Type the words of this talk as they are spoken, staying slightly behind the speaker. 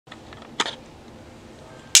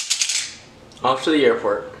Off to the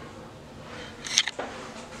airport.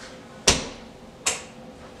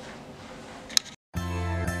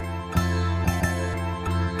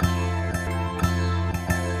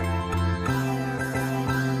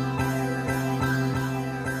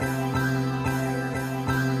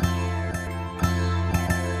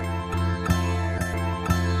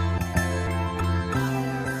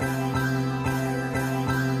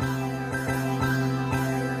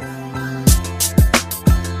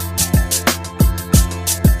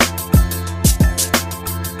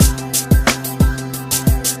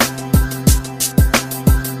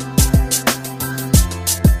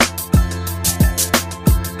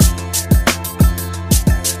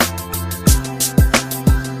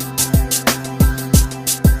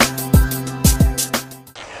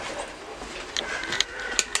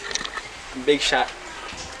 Big shot.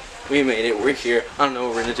 We made it. We're here. I don't know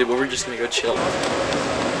what we're gonna do, but we're just gonna go chill.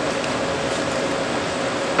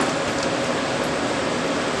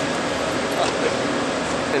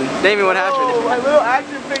 And Damien, what happened? Oh, my little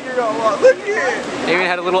action figure got lost. Look here. Damien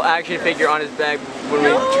had a little action figure on his bag when we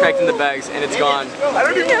tracked in the bags, and it's gone. I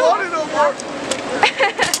don't even want it no more.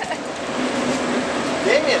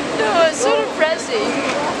 Damien. No, it's so depressing.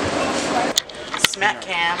 Smack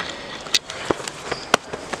cam.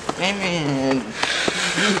 Damien.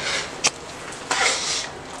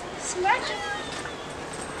 Smack cam.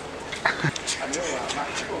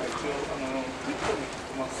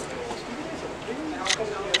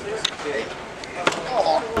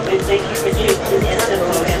 Thank you for choosing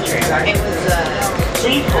instant entry. It was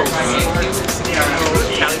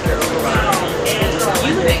Cali.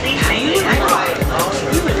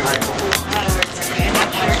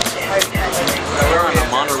 We're on a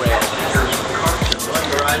monorail.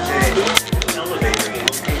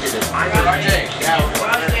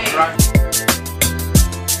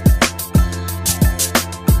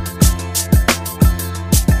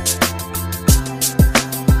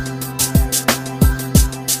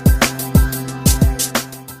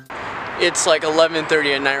 It's like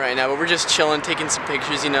 11:30 at night right now, but we're just chilling, taking some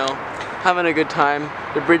pictures, you know, having a good time.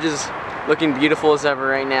 The bridge is looking beautiful as ever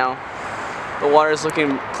right now. The water is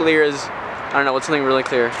looking clear as, I don't know, what's something really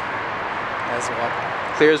clear? As water.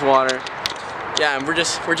 Clear as water. Yeah, and we're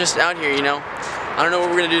just out here, you know. I don't know what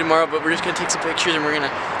we're gonna do tomorrow, but we're just gonna take some pictures and we're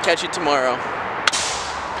gonna catch you tomorrow.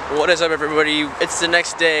 What is up, everybody? It's the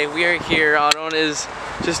next day. We are here. Adon is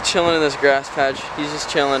just chilling in this grass patch. He's just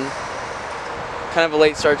chilling. Kind of a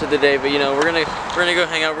late start to the day, but you know, we're gonna go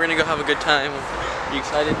hang out. We're gonna go have a good time. Are you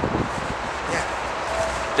excited? Yeah.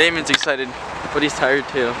 Damien's excited, but he's tired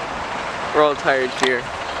too. We're all tired here.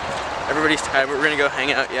 Everybody's tired, but we're gonna go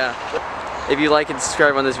hang out. Yeah. If you like and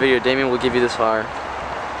subscribe on this video, Damien will give you this flower.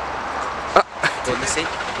 Golden State.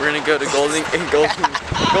 We're gonna go to Golden State.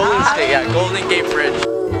 Yeah, Golden Gate Bridge.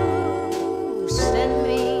 Send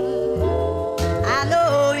me, I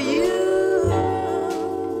know you.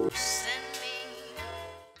 Send me,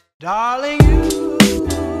 darling, you.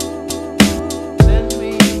 Send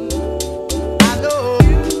me, I know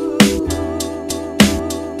you.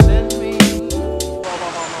 Send me.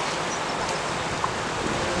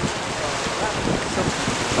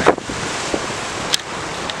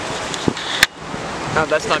 No,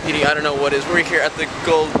 that's not beauty. I don't know what is. We're here at the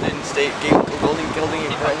Golden State Gate. Golden Gate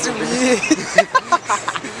Bridge.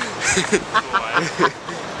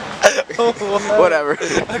 Whatever.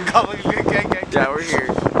 Yeah, we're here.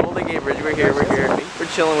 Golden Gate Bridge. We're here. We're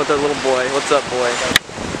chilling with our little boy. What's up, boy?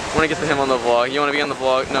 Want to get to him on the vlog. You want to be on the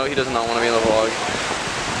vlog? No, he does not want to be on the vlog.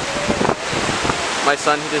 My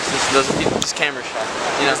son, he just camera shy.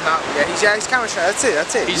 You know? He's camera shy. That's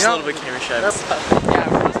it. He's a little bit camera shy. Yeah,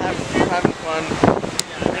 we're just having fun.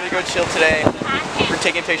 We're gonna go chill today. We're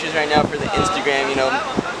taking pictures right now for the Instagram, you know.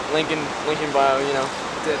 Link in bio, you know.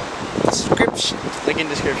 The description. Link in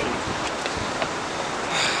description.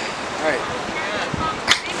 Alright.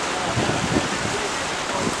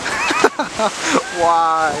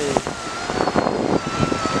 Why?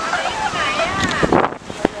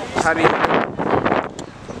 How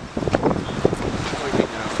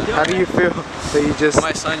do you feel that you just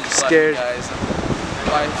My son just scared? left, guys.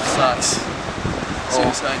 Life sucks.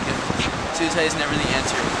 Suicide. Suicide is never the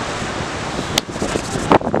answer.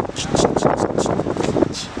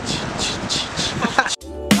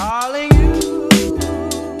 Darling, you.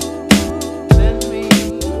 Send me,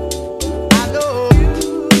 I know you.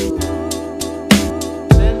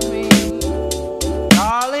 Send me,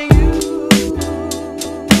 darling, you.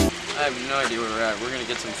 I have no idea where we're at. We're gonna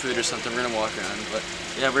get some food or something. We're gonna walk around, but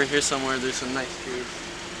yeah, we're here somewhere. There's some nice trees.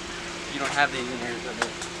 You don't have these in here, but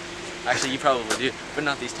actually you probably do, but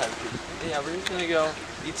not these type of trees. Yeah, we're just gonna go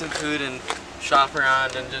eat some food and shop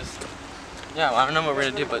around and just Yeah, well, I don't know what we're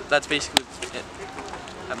gonna do, but that's basically it.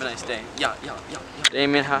 Have a nice day. Yeah.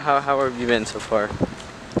 Damien, how have you been so far?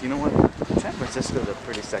 You know what? San Francisco's a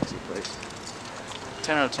pretty sexy place.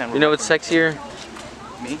 10 out of 10. You know what's sexier?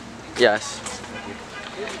 Me? Yes.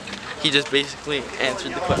 He just basically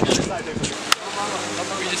answered the question.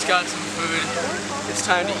 We just got some food. It's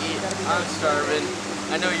time to eat. I'm starving.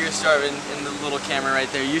 I know you're starving in the little camera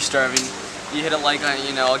right there. You're starving. You hit a like on it,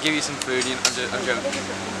 you know, I'll give you some food. You know, I'm joking.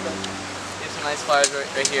 There's some nice flowers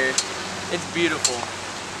right here. It's beautiful.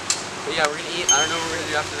 But yeah, we're gonna eat. I don't know what we're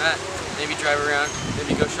gonna do after that. Maybe drive around.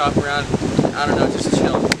 Maybe go shop around. I don't know, just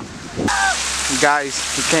chill. Guys,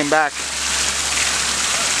 he came back.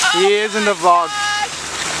 He is in the vlog.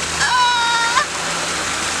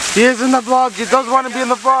 He is in the vlog. He does want to be in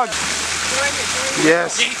the vlog.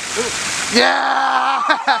 Yes. Yeah!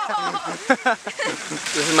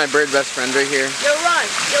 This is my bird best friend right here. Yo, run,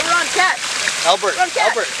 catch. Albert. Run,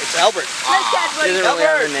 catch. Albert. It's Albert. Nice catch, He buddy. doesn't really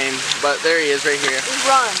have a name, but there he is right here.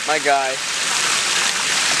 Run. My guy.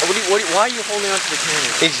 Why are you holding on to the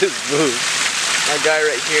camera? He just moved. My guy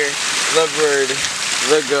right here. The bird.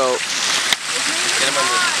 The goat.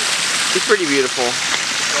 He's pretty beautiful.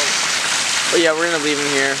 But yeah, we're gonna leave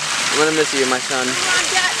him here. I'm gonna miss you, my son. Run,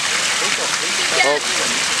 catch. Oh.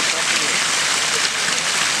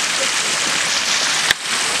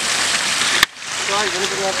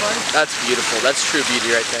 That's beautiful. That's true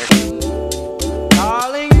beauty right there.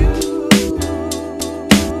 Darling, you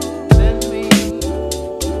send me.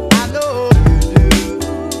 I know you do.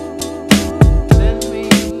 Send me.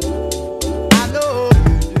 I know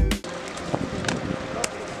you do.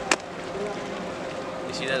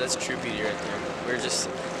 You see that? That's true beauty right there. We're just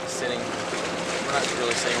sitting. We're not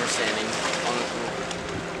really sitting. We're standing on this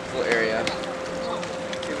little area.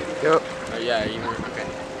 Yep. Oh yeah, you were okay.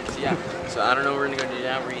 So yeah. So I don't know what we're gonna go do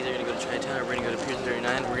now. We're either gonna go to Chinatown or we're gonna go to Pier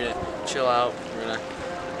 39. We're gonna chill out. We're gonna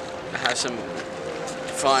have some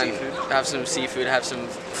fun, have some seafood, have some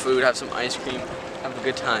food, have some ice cream, have a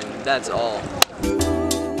good time. That's all.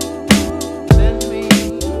 Send me.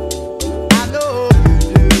 I know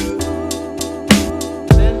you do.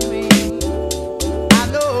 Send me. I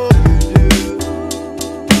know you do.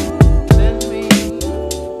 Send me.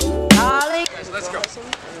 Darling. Let's go.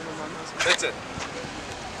 That's it.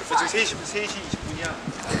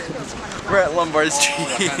 We're at Lombard Street.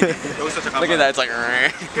 Look at that, it's like.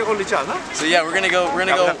 So yeah, we're gonna go.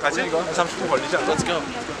 Let's go. Come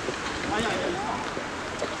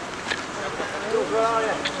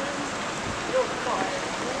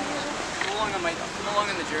along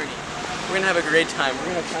on the journey. We're gonna have a great time.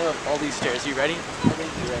 We're gonna climb up all these stairs. You ready? I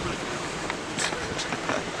think you're ready.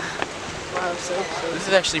 This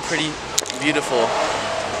is actually pretty beautiful.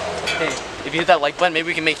 Hey, if you hit that like button, maybe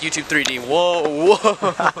we can make YouTube 3D. Whoa.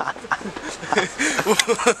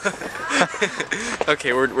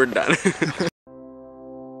 Okay, we're done.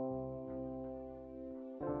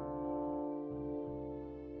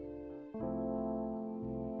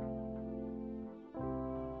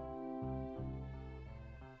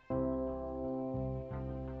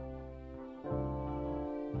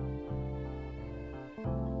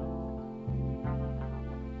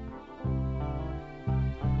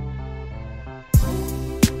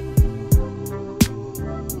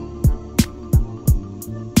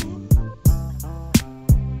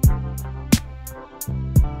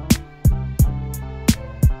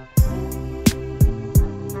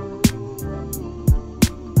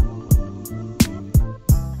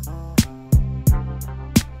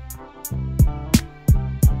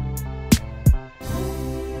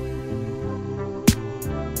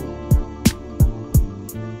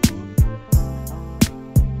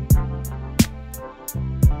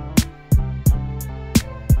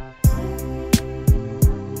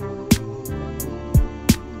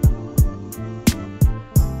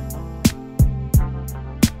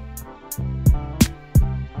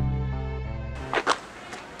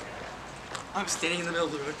 I'm standing in the middle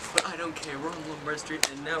of the road, but I don't care. We're on Lombard Street,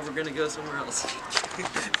 and now we're gonna go somewhere else.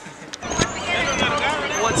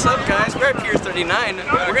 What's up, guys? We're at Pier 39.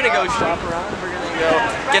 We're gonna go shop around. We're gonna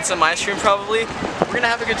go get some ice cream, probably. We're gonna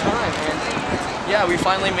have a good time. And yeah, we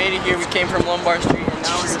finally made it here. We came from Lombard Street, and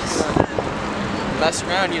now we're just gonna mess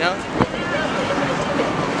around, you know?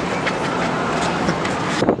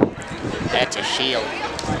 That's a shield.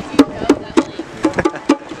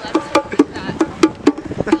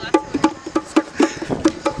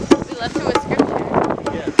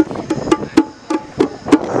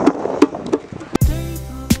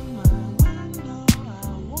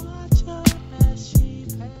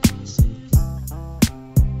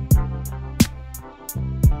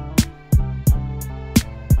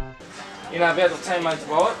 So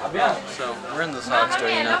we're in the sock store,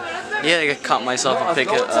 you know. Yeah, I caught myself a pick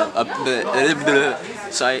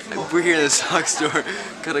we're here in the sock store.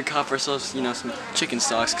 Gotta cop ourselves, you know, some chicken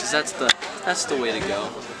stocks, cause that's the way to go.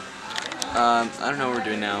 I don't know what we're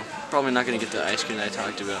doing now. Probably not gonna get the ice cream that I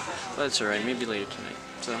talked about, but it's alright. Maybe later tonight.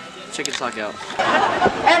 So chicken stock out.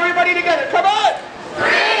 Everybody together, come on! 3,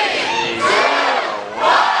 2, 1.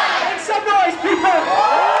 Make some noise, people!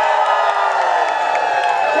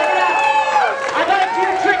 Check it out. I got a few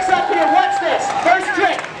tricks up here. Watch this. First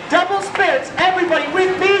trick, double spins. Everybody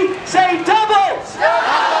with me, say doubles!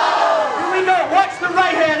 Here we go. Watch the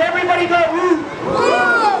right hand. Everybody go ooh.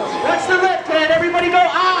 Watch the left hand. Everybody go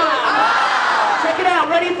ah. Check it out.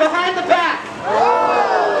 Ready? Behind the back.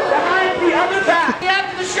 Behind the other back.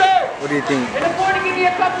 After the show. What do you think? Can afford to give me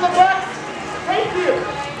a couple of bucks? Thank you.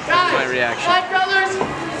 Guys, My reaction. my brothers,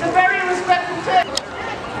 it's a very respectful tip.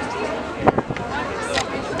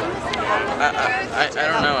 I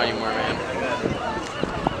don't know anymore, man.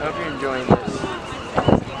 I hope you're enjoying this.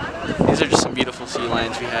 These are just some beautiful sea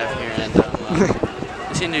lions we have here, and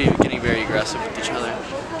they seem to be getting very aggressive with each other.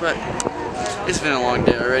 But it's been a long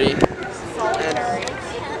day already, and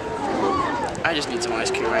I just need some ice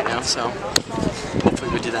cream right now, so hopefully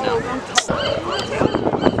we do that now.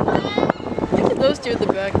 Look at those two at the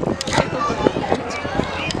back.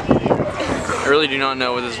 I really do not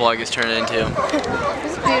know what this vlog is turned into.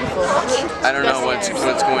 It's beautiful. I don't know what's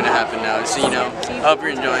going to happen now. So, you know, I hope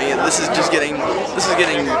you're enjoying it. This is getting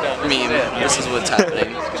mean. This is what's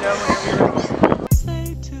happening.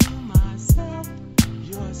 Say to myself,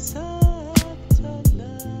 you're such a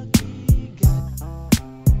lucky guy.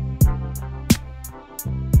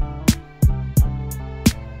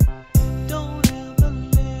 Don't ever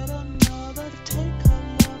let another take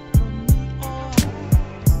her love from me.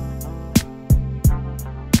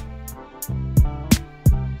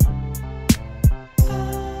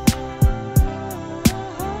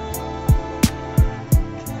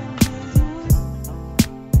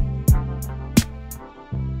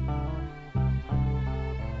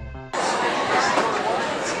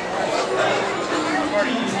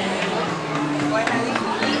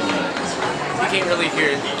 You can't really hear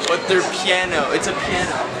it, but they're piano. It's a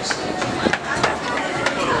piano.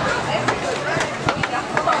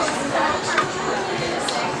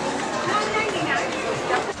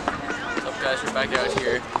 What's up, guys? We're back out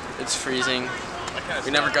here. It's freezing.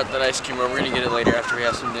 We never got that ice cream, but we're gonna get it later after we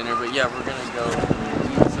have some dinner. But yeah, we're gonna go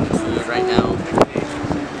get some food right now.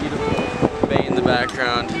 Beautiful bay in the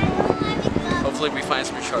background. Hopefully we find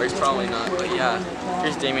some sharks. Probably not, but yeah.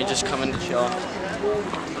 Here's Damien just coming to chill.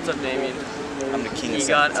 What's up, Damien? I'm the king of He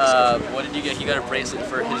got, what did you get? He got a bracelet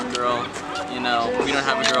for his girl. You know, we don't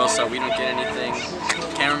have a girl, so we don't get anything.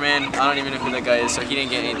 Cameraman, I don't even know who that guy is, so he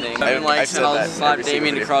didn't get anything. 7 likes and I'll slap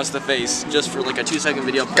Damien across the face just for like a 2-second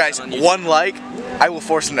video. Guys, on YouTube. 1 like, I will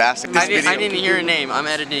force him to ask this video. I didn't hear a name. I'm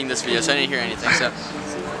editing this video, so I didn't hear anything. So,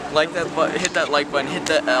 like that button, hit that like button, hit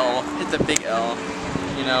the L, hit the big L.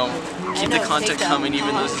 You know, keep the content coming,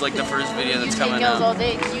 even though this is like the first video that's coming out. all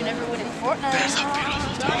day because you never win in Fortnite.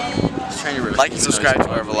 Like and subscribe to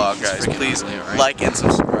our vlog, guys. Please like and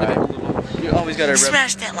subscribe. You always gotta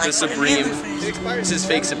Smash that like the Supreme. This is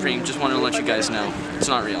fake Supreme. Just wanted to let you guys know it's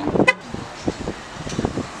not real.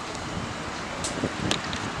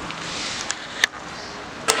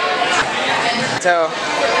 So,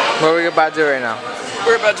 what are we about to do right now?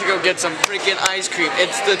 We're about to go get some freaking ice cream.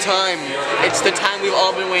 It's the time. It's the time we've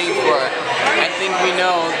all been waiting for. I think we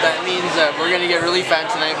know that means that we're gonna get really fat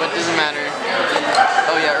tonight, but it doesn't matter.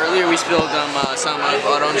 Oh yeah, earlier we spilled some of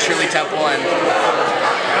our own chili temple, and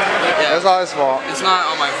yeah, That's all his fault. it's not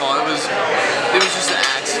all my fault. It was just an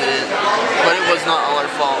accident, but it was not all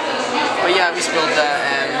our fault. But yeah, we spilled that,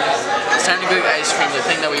 and it's time to go get ice cream, the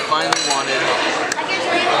thing that we finally wanted.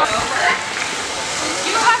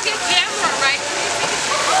 You have your camera, right?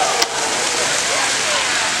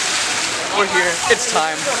 We're here. It's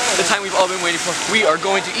time. The time we've all been waiting for. We are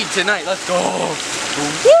going to eat tonight. Let's go.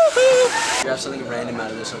 Woohoo! Grab something random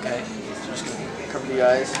out of this, okay? So just gonna cover the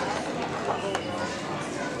eyes.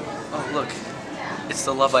 Oh, look. It's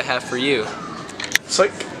the love I have for you.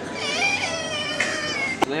 Psych.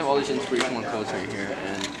 They have all these inspirational quotes right here,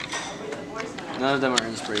 and none of them are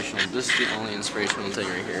inspirational. This is the only inspirational thing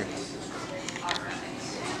right here.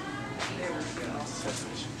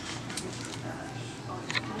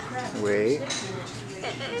 Wait.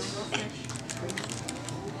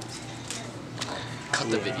 cut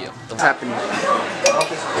the video. What's happening? We're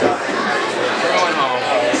going home.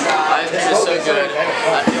 Life is just so good.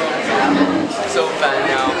 I feel so fat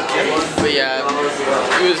now. But yeah,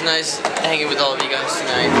 it was nice hanging with all of you guys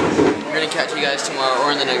tonight. We're gonna catch you guys tomorrow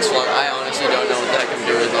or in the next vlog. I honestly don't know what the heck I'm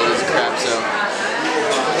doing with all this crap, so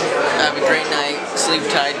have a great night. Sleep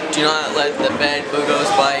tight. Do not let the bed boogos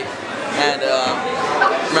bite. And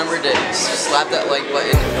remember to slap that like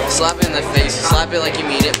button, slap it in the face, slap it like you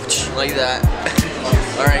mean it, like that.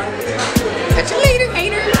 Alright. Catch you later,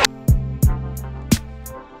 hater.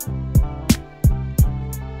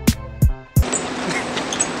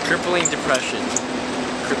 Crippling depression.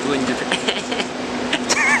 Crippling depression.